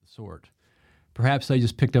sort. Perhaps they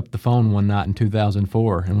just picked up the phone one night in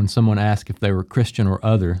 2004, and when someone asked if they were Christian or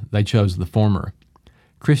other, they chose the former.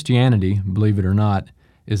 Christianity, believe it or not,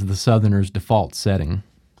 is the Southerners' default setting.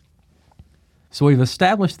 So we've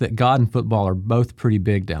established that God and football are both pretty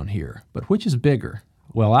big down here. But which is bigger?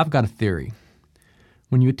 Well, I've got a theory.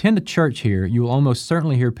 When you attend a church here, you will almost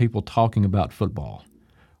certainly hear people talking about football.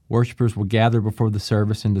 Worshippers will gather before the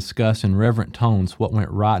service and discuss in reverent tones what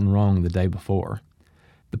went right and wrong the day before.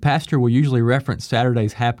 The pastor will usually reference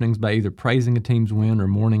Saturday's happenings by either praising a team's win or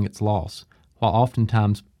mourning its loss, while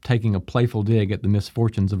oftentimes taking a playful dig at the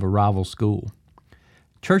misfortunes of a rival school.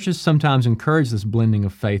 Churches sometimes encourage this blending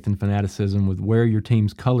of faith and fanaticism with Wear Your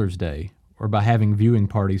Team's Colors Day, or by having viewing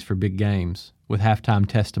parties for big games, with halftime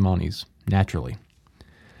testimonies, naturally.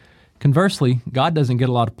 Conversely, God doesn't get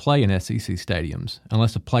a lot of play in SEC stadiums,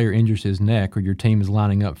 unless a player injures his neck or your team is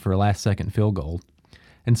lining up for a last-second field goal.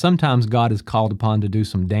 And sometimes God is called upon to do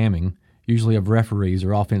some damning, usually of referees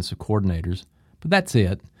or offensive coordinators. But that's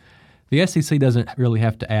it. The SEC doesn't really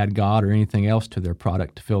have to add God or anything else to their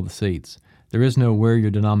product to fill the seats. There is no wear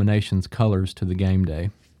your denomination's colors to the game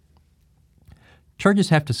day. Churches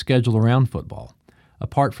have to schedule around football.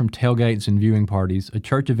 Apart from tailgates and viewing parties, a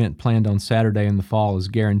church event planned on Saturday in the fall is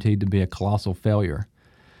guaranteed to be a colossal failure.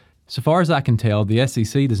 So far as I can tell, the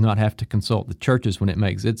SEC does not have to consult the churches when it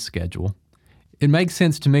makes its schedule. It makes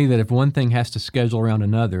sense to me that if one thing has to schedule around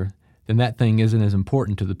another, then that thing isn't as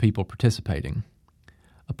important to the people participating.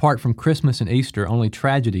 Apart from Christmas and Easter, only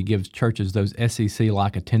tragedy gives churches those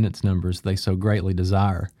SEC-like attendance numbers they so greatly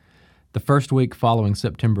desire. The first week following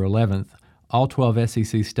September 11th, all 12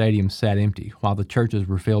 SEC stadiums sat empty, while the churches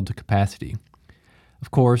were filled to capacity. Of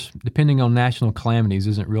course, depending on national calamities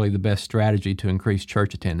isn't really the best strategy to increase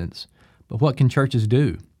church attendance. But what can churches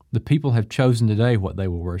do? The people have chosen today what they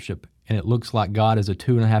will worship, and it looks like God is a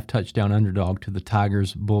 2.5 touchdown underdog to the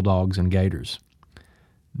Tigers, Bulldogs, and Gators.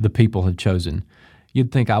 The people have chosen.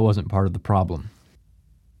 You'd think I wasn't part of the problem.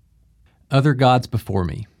 Other gods before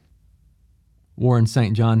me. Warren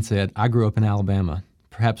St. John said, "I grew up in Alabama,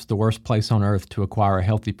 perhaps the worst place on earth to acquire a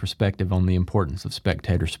healthy perspective on the importance of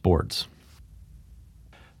spectator sports."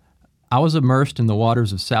 I was immersed in the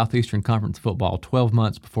waters of Southeastern Conference football 12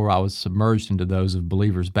 months before I was submerged into those of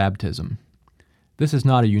believers' baptism. This is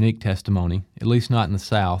not a unique testimony, at least not in the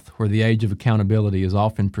South, where the age of accountability is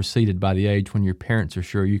often preceded by the age when your parents are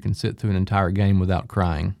sure you can sit through an entire game without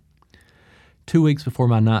crying. 2 weeks before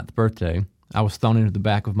my 9th birthday, I was thrown into the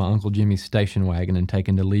back of my Uncle Jimmy's station wagon and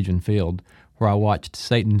taken to Legion Field, where I watched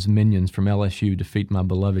Satan's minions from LSU defeat my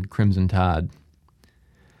beloved Crimson Tide.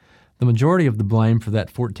 The majority of the blame for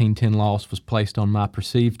that 14-10 loss was placed on my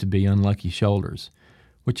perceived to be unlucky shoulders,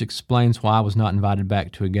 which explains why I was not invited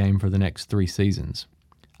back to a game for the next 3 seasons.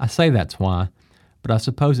 I say that's why, but I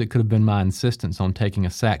suppose it could have been my insistence on taking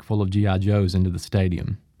a sack full of G.I. Joes into the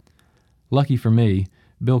stadium. Lucky for me,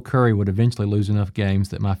 Bill Curry would eventually lose enough games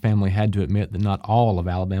that my family had to admit that not all of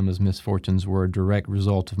Alabama's misfortunes were a direct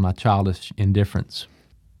result of my childish indifference.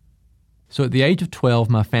 So at the age of 12,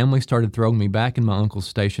 my family started throwing me back in my uncle's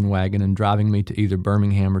station wagon and driving me to either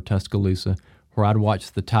Birmingham or Tuscaloosa, where I'd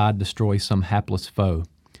watch the Tide destroy some hapless foe.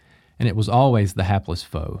 And it was always the hapless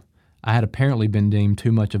foe. I had apparently been deemed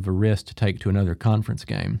too much of a risk to take to another conference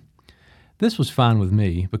game. This was fine with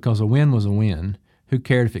me, because a win was a win. Who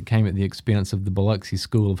cared if it came at the expense of the Biloxi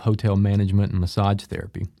School of Hotel Management and Massage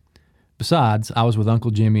Therapy? Besides, I was with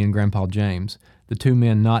Uncle Jimmy and Grandpa James, the 2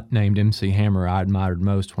 men not named MC Hammer I admired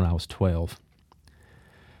most when I was 12.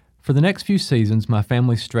 For the next few seasons, my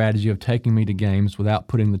family's strategy of taking me to games without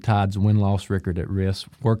putting the Tide's win-loss record at risk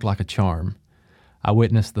worked like a charm. I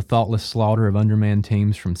witnessed the thoughtless slaughter of undermanned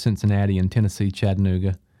teams from Cincinnati and Tennessee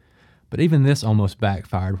Chattanooga. But even this almost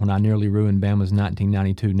backfired when I nearly ruined Bama's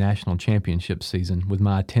 1992 national championship season with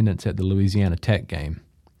my attendance at the Louisiana Tech game.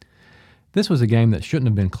 This was a game that shouldn't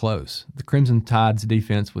have been close. The Crimson Tide's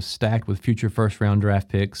defense was stacked with future first-round draft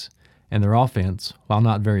picks, and their offense, while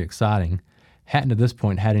not very exciting, hadn't at this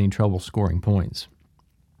point had any trouble scoring points.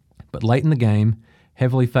 But late in the game,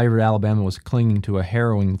 heavily favored Alabama was clinging to a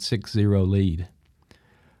harrowing 6-0 lead.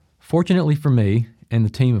 Fortunately for me, and the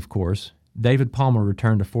team of course, David Palmer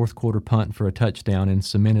returned a fourth-quarter punt for a touchdown and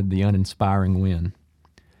cemented the uninspiring win.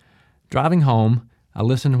 Driving home, I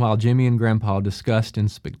listened while Jimmy and Grandpa discussed in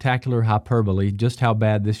spectacular hyperbole just how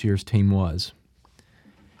bad this year's team was.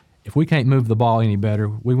 "If we can't move the ball any better,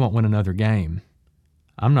 we won't win another game.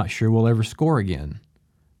 I'm not sure we'll ever score again.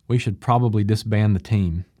 We should probably disband the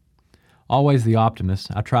team." Always the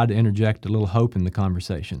optimist, I tried to interject a little hope in the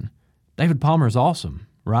conversation. "David Palmer is awesome,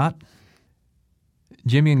 right?"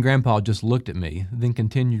 Jimmy and Grandpa just looked at me, then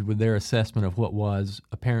continued with their assessment of what was,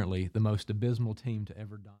 apparently, the most abysmal team to ever die.